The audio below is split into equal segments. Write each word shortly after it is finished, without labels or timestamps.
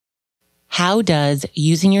How does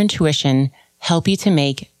using your intuition help you to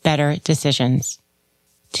make better decisions?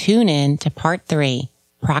 Tune in to part 3,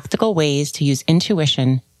 practical ways to use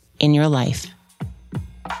intuition in your life.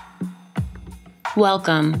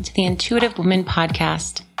 Welcome to the Intuitive Woman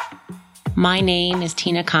Podcast. My name is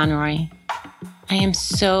Tina Conroy. I am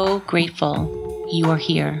so grateful you are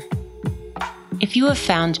here. If you have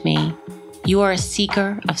found me, you are a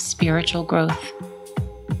seeker of spiritual growth.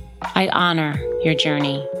 I honor your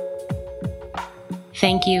journey.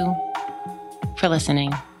 Thank you for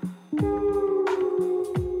listening.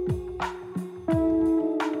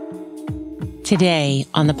 Today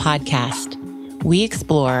on the podcast, we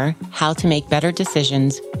explore how to make better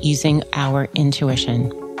decisions using our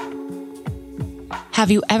intuition. Have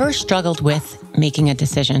you ever struggled with making a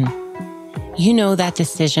decision? You know that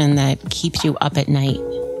decision that keeps you up at night,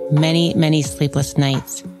 many sleepless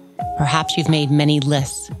nights. Perhaps you've made many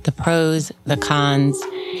lists, the pros, the cons,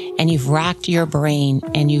 and you've racked your brain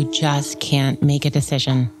and you just can't make a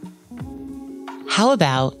decision. How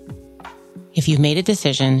about if you've made a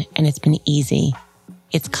decision and it's been easy?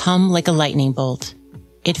 It's come like a lightning bolt.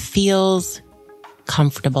 It feels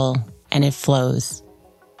comfortable and it flows.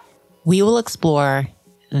 We will explore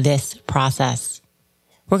this process.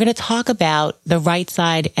 We're going to talk about the right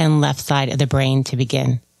side and left side of the brain to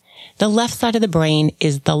begin. The left side of the brain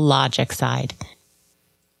is the logic side.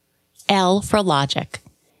 L for logic.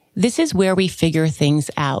 This is where we figure things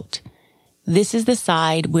out. This is the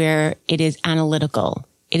side where it is analytical.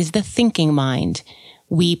 It is the thinking mind.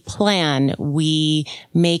 We plan, we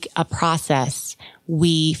make a process,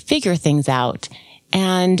 we figure things out,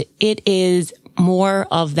 and it is more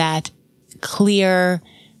of that clear,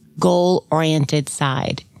 goal-oriented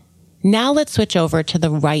side. Now let's switch over to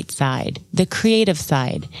the right side, the creative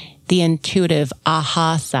side, the intuitive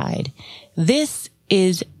aha side. This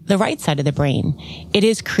is the right side of the brain. It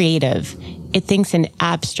is creative. It thinks in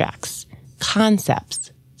abstracts,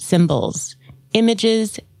 concepts, symbols,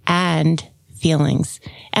 images, and feelings.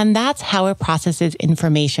 And that's how it processes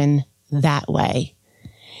information that way.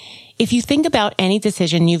 If you think about any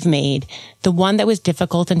decision you've made, the one that was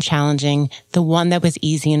difficult and challenging, the one that was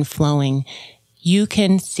easy and flowing, you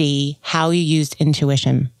can see how you used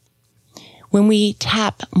intuition. When we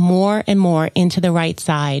tap more and more into the right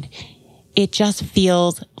side, it just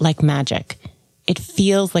feels like magic. It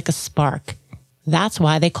feels like a spark. That's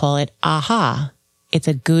why they call it aha. It's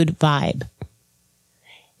a good vibe.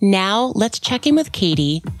 Now let's check in with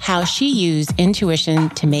Katie, how she used intuition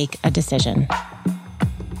to make a decision.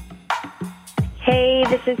 Hey,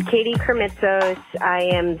 this is Katie Kermitzos. I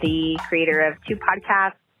am the creator of 2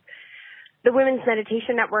 podcasts, the Women's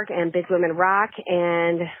Meditation Network and Biz Women Rock.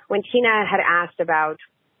 And when Tina had asked about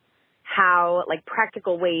how,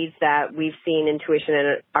 practical ways that we've seen intuition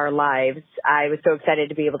in our lives, I was so excited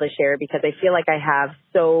to be able to share because I feel like I have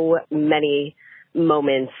so many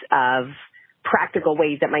moments of practical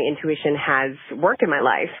ways that my intuition has worked in my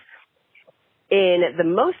life. In the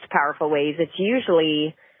most powerful ways, it's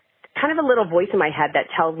usually kind of a little voice in my head that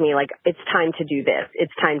tells me, it's time to do this.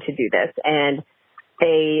 It's time to do this. And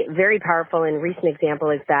a very powerful and recent example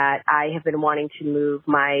is that I have been wanting to move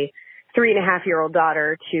my 3.5-year-old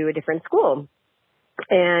daughter to a different school.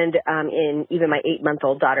 And in even my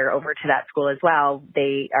 8-month-old daughter over to that school as well.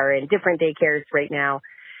 They are in different daycares right now.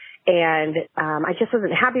 And I just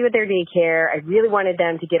wasn't happy with their daycare. I really wanted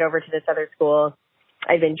them to get over to this other school.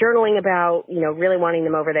 I've been journaling about, really wanting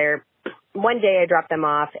them over there. One day I dropped them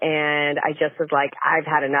off and I just was like, I've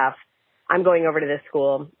had enough. I'm going over to this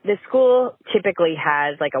school. This school typically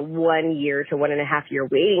has a 1 year to 1.5 year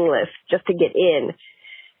waiting list just to get in.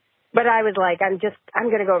 But I was like, I'm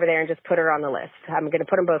going to go over there and just put her on the list. I'm going to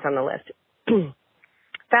put them both on the list.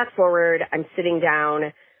 Fast forward, I'm sitting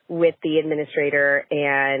down with the administrator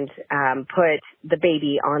and put the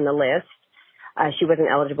baby on the list. She wasn't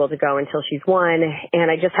eligible to go until she's 1. And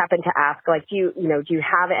I just happened to ask, do you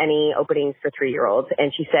have any openings for 3-year-olds?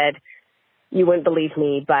 And she said, you wouldn't believe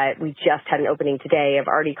me, but we just had an opening today. I've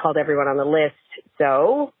already called everyone on the list.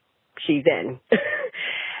 So she's in.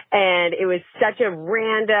 And it was such a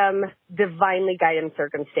random, divinely guided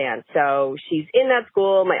circumstance. So she's in that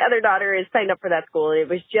school. My other daughter is signed up for that school. It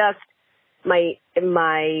was just my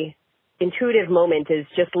intuitive moment is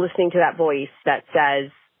just listening to that voice that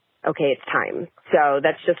says, okay, it's time. So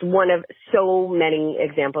that's just one of so many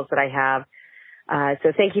examples that I have.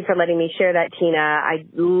 So thank you for letting me share that, Tina. I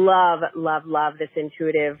love this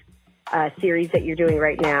intuitive series that you're doing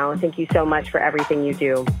right now. Thank you so much for everything you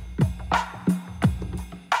do.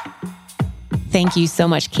 Thank you so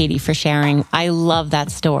much, Katie, for sharing. I love that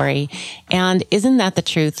story. And isn't that the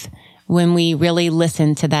truth? When we really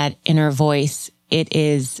listen to that inner voice, it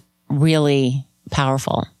is really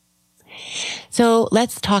powerful. So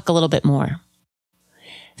let's talk a little bit more.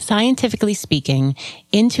 Scientifically speaking,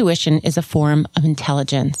 intuition is a form of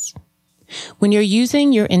intelligence. When you're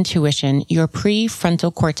using your intuition, your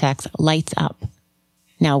prefrontal cortex lights up.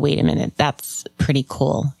 Now, wait a minute. That's pretty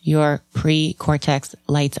cool. Your pre-cortex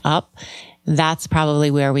lights up. That's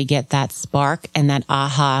probably where we get that spark and that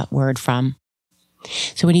aha word from.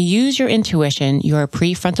 So when you use your intuition, your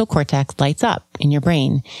prefrontal cortex lights up in your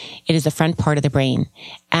brain. It is the front part of the brain.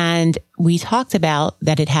 And we talked about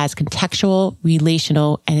that it has contextual,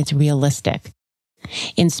 relational, and it's realistic.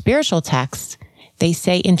 In spiritual texts, they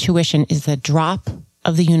say intuition is the drop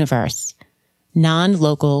of the universe,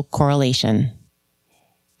 non-local correlation.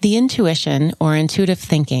 The intuition or intuitive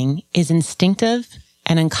thinking is instinctive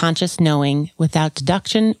and unconscious knowing without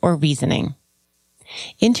deduction or reasoning.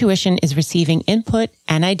 Intuition is receiving input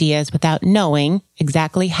and ideas without knowing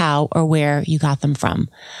exactly how or where you got them from.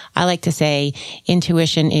 I like to say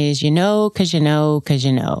intuition is you know, 'cause you know, 'cause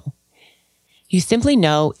you know. You simply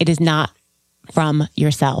know it is not from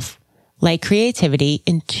yourself. Like creativity,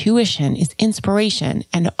 intuition is inspiration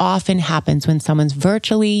and often happens when someone's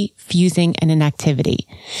virtually fusing in an activity.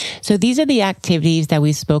 So these are the activities that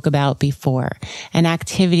we spoke about before. An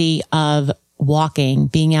activity of walking,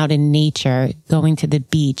 being out in nature, going to the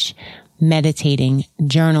beach, meditating,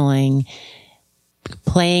 journaling,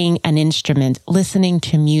 playing an instrument, listening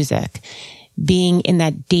to music, being in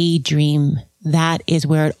that daydream. That is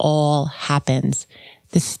where it all happens.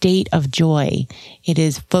 The state of joy. It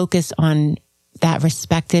is focused on that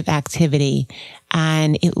respective activity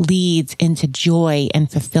and it leads into joy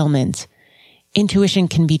and fulfillment. Intuition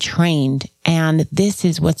can be trained, and this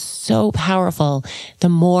is what's so powerful. The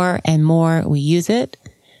more and more we use it,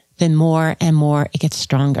 the more and more it gets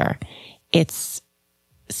stronger. It's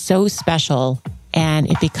so special, and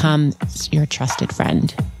it becomes your trusted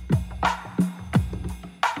friend.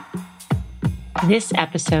 This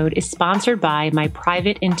episode is sponsored by my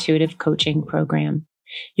private intuitive coaching program.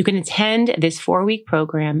 You can attend this 4-week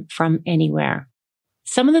program from anywhere.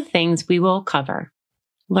 Some of the things we will cover: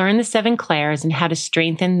 learn the 7 clairs and how to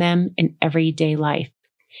strengthen them in everyday life.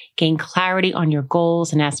 Gain clarity on your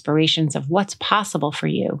goals and aspirations of what's possible for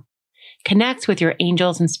you. Connect with your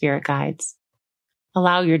angels and spirit guides.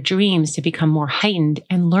 Allow your dreams to become more heightened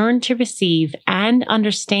and learn to receive and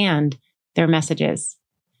understand their messages.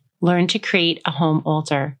 Learn to create a home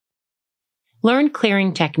altar. Learn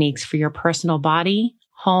clearing techniques for your personal body,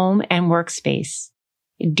 home, and workspace.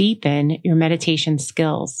 Deepen your meditation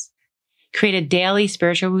skills. Create a daily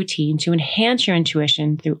spiritual routine to enhance your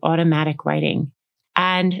intuition through automatic writing,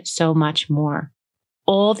 and so much more.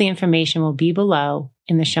 All the information will be below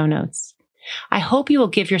in the show notes. I hope you will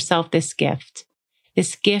give yourself this gift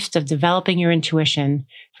of developing your intuition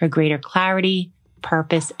for greater clarity,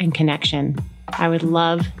 purpose, and connection. I would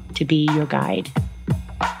love to be your guide.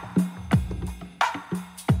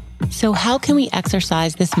 So how can we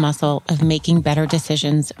exercise this muscle of making better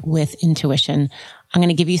decisions with intuition? I'm going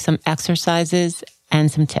to give you some exercises and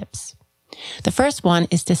some tips. The first one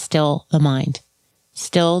is to still the mind.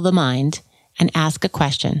 Still the mind and ask a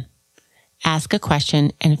question. Ask a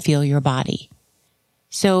question and feel your body.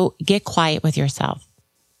 So get quiet with yourself.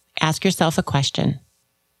 Ask yourself a question.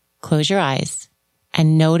 Close your eyes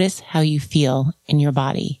and notice how you feel in your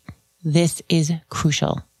body. This is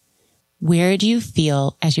crucial. Where do you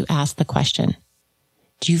feel as you ask the question?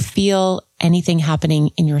 Do you feel anything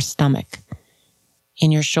happening in your stomach,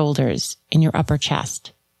 in your shoulders, in your upper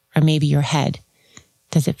chest, or maybe your head?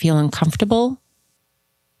 Does it feel uncomfortable?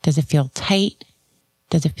 Does it feel tight?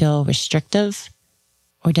 Does it feel restrictive?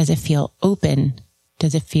 Or does it feel open?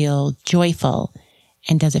 Does it feel joyful?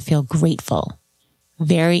 And does it feel grateful?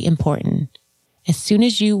 Very important. As soon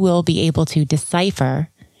as you will be able to decipher,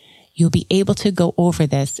 you'll be able to go over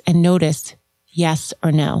this and notice yes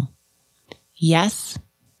or no. Yes,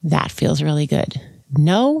 that feels really good.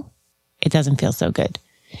 No, it doesn't feel so good.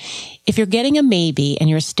 If you're getting a maybe and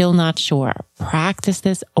you're still not sure, practice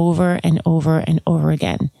this over and over and over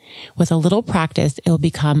again. With a little practice, it will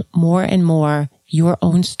become more and more your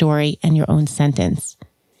own story and your own sentence.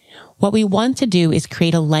 What we want to do is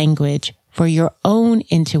create a language for your own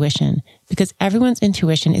intuition, because everyone's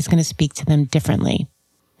intuition is going to speak to them differently.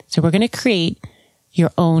 So we're going to create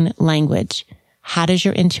your own language. How does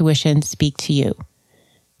your intuition speak to you?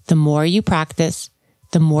 The more you practice,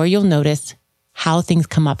 the more you'll notice how things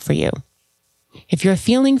come up for you. If you're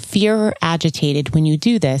feeling fear or agitated when you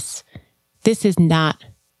do this, this is not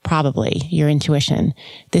probably your intuition.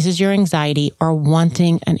 This is your anxiety or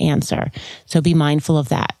wanting an answer. So be mindful of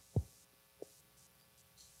that.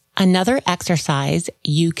 Another exercise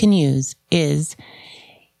you can use is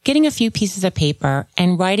getting a few pieces of paper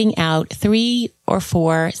and writing out 3 or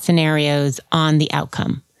 4 scenarios on the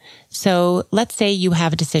outcome. So let's say you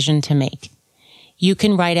have a decision to make. You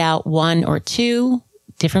can write out 1 or 2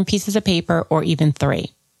 different pieces of paper or even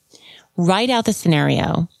 3. Write out the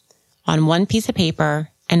scenario on one piece of paper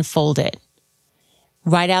and fold it.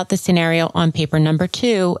 Write out the scenario on paper number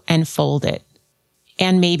 2 and fold it.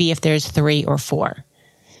 And maybe if there's 3 or 4.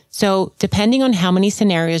 So depending on how many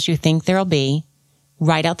scenarios you think there'll be,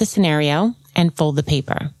 write out the scenario and fold the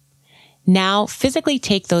paper. Now physically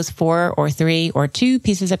take those 4 or 3 or 2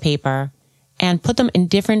 pieces of paper and put them in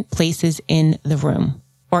different places in the room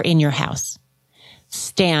or in your house.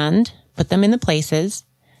 Stand, put them in the places,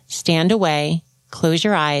 stand away, close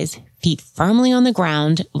your eyes, feet firmly on the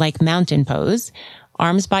ground like mountain pose,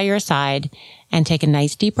 arms by your side, and take a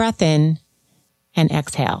nice deep breath in and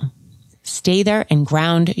exhale. Stay there and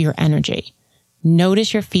ground your energy.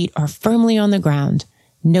 Notice your feet are firmly on the ground.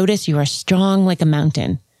 Notice you are strong like a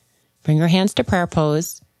mountain. Bring your hands to prayer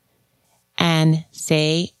pose and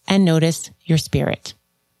say and notice your spirit.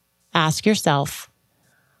 Ask yourself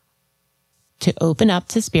to open up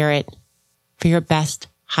to spirit for your best,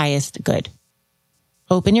 highest good.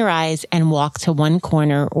 Open your eyes and walk to one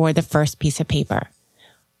corner or the first piece of paper.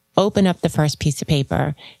 Open up the first piece of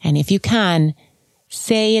paper, and if you can,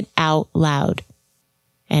 say it out loud.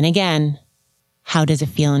 And again, how does it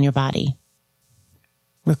feel in your body?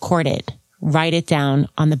 Record it. Write it down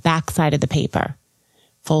on the back side of the paper.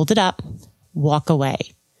 Fold it up. Walk away.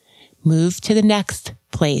 Move to the next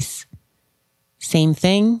place. Same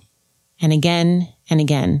thing, and again and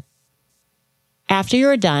again. After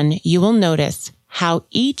you're done, you will notice how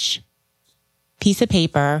each piece of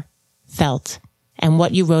paper felt and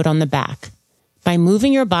what you wrote on the back. By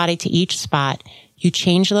moving your body to each spot, you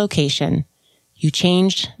change location, you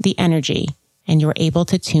change the energy, and you're able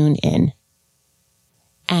to tune in.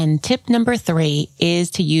 And tip number 3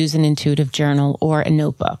 is to use an intuitive journal or a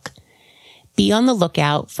notebook. Be on the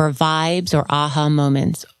lookout for vibes or aha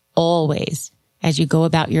moments always as you go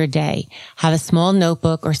about your day. Have a small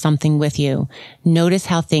notebook or something with you. Notice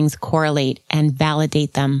how things correlate and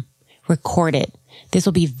validate them. Record it. This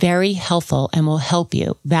will be very helpful and will help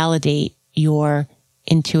you validate your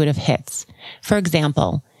intuitive hits. For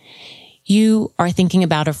example, you are thinking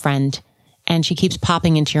about a friend and she keeps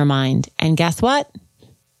popping into your mind. And guess what?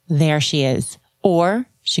 There she is. Or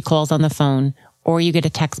she calls on the phone, or you get a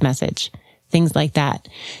text message, things like that.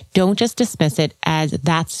 Don't just dismiss it as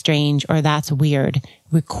that's strange or that's weird.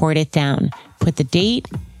 Record it down. Put the date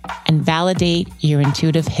and validate your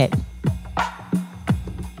intuitive hit.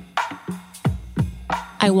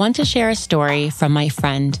 I want to share a story from my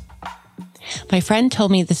friend. My friend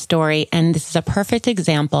told me the story, and this is a perfect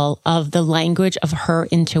example of the language of her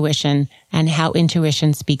intuition and how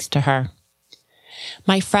intuition speaks to her.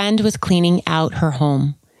 My friend was cleaning out her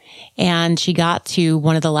home, and she got to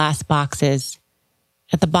one of the last boxes.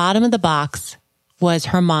 At the bottom of the box was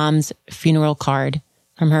her mom's funeral card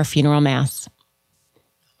from her funeral mass.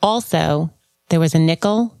 Also, there was a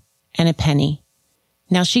nickel and a penny.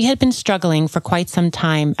 Now, she had been struggling for quite some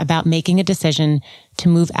time about making a decision to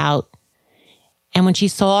move out. And when she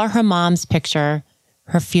saw her mom's picture,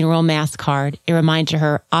 her funeral mass card, it reminded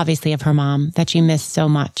her, obviously, of her mom that she missed so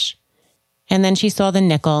much. And then she saw the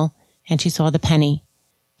nickel and she saw the penny.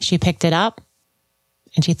 She picked it up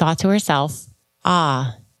and she thought to herself,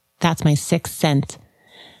 that's my 6th sense.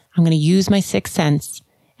 I'm going to use my 6th sense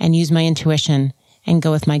and use my intuition and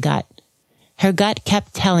go with my gut. Her gut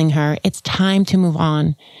kept telling her it's time to move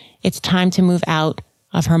on. It's time to move out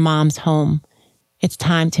of her mom's home. It's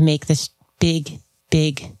time to make this big,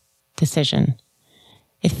 big decision.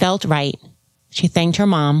 It felt right. She thanked her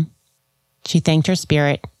mom. She thanked her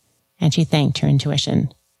spirit. And she thanked her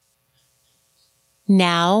intuition.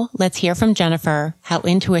 Now, let's hear from Jennifer how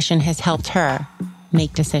intuition has helped her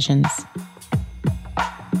make decisions.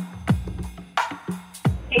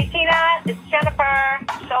 Hey, Tina, it's Jennifer,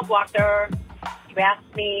 Michelle Blocker. You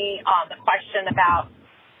asked me the question about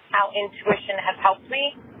how intuition has helped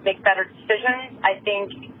me make better decisions. I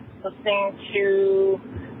think listening to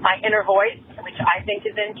my inner voice, which I think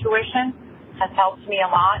is intuition, has helped me a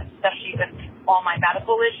lot, especially with all my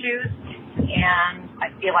medical issues. And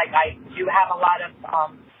I feel like I do have a lot of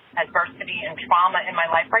adversity and trauma in my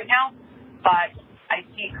life right now, but I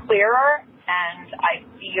see clearer, and I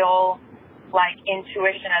feel like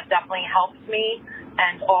intuition has definitely helped me,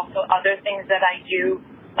 and also other things that I do,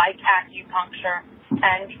 like acupuncture,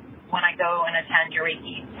 and when I go and attend your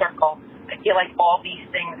Reiki circle. I feel like all these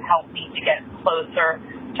things help me to get closer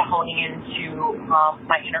to honing into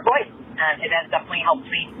my inner voice, and it has definitely helped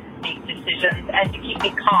me make decisions and to keep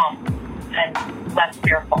me calm. and less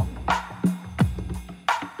fearful.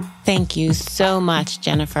 Thank you so much,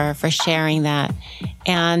 Jennifer, for sharing that.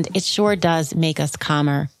 And it sure does make us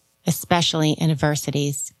calmer, especially in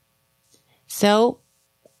adversities. So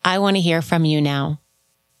I want to hear from you now.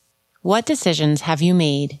 What decisions have you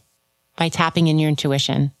made by tapping in your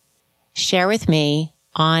intuition? Share with me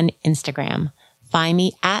on Instagram. Find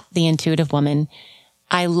me at The Intuitive Woman.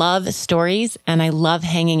 I love stories and I love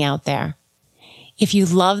hanging out there. If you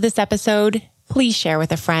love this episode, please share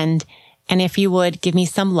with a friend. And if you would give me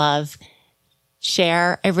some love,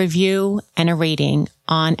 share a review and a rating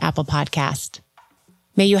on Apple Podcast.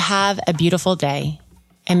 May you have a beautiful day,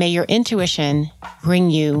 and may your intuition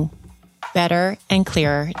bring you better and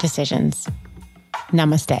clearer decisions.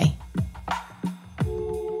 Namaste.